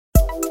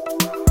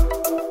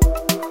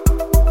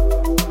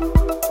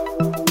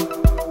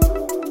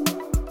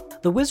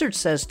The wizard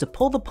says to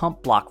pull the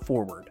pump block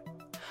forward.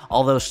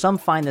 Although some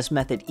find this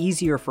method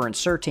easier for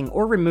inserting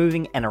or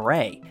removing an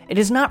array, it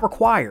is not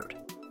required.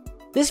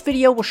 This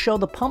video will show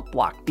the pump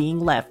block being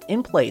left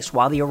in place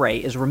while the array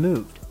is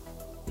removed.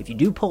 If you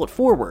do pull it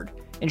forward,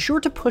 ensure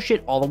to push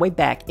it all the way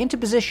back into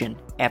position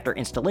after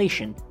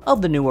installation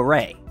of the new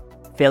array.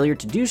 Failure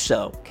to do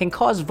so can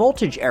cause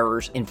voltage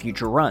errors in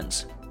future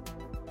runs.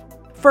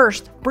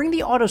 First, bring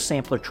the auto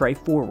sampler tray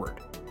forward.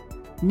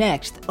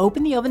 Next,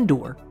 open the oven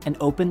door and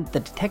open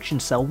the detection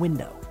cell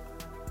window.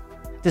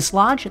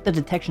 Dislodge the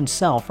detection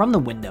cell from the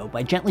window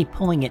by gently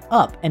pulling it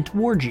up and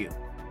towards you.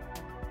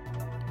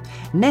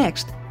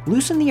 Next,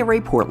 loosen the array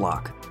port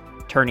lock,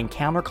 turning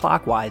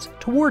counterclockwise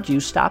towards you,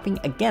 stopping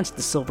against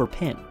the silver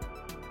pin.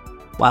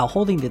 While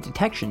holding the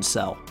detection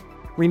cell,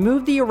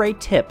 remove the array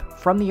tip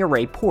from the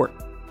array port.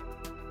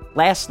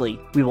 Lastly,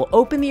 we will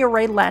open the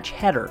array latch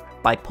header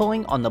by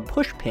pulling on the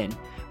push pin,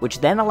 which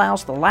then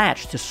allows the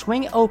latch to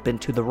swing open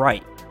to the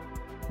right.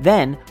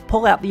 Then,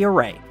 pull out the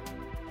array.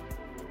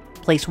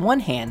 Place one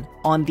hand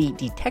on the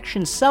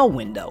detection cell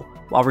window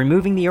while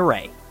removing the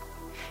array.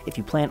 If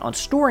you plan on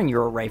storing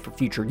your array for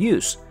future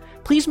use,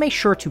 please make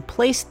sure to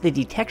place the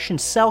detection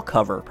cell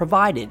cover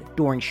provided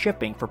during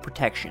shipping for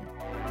protection.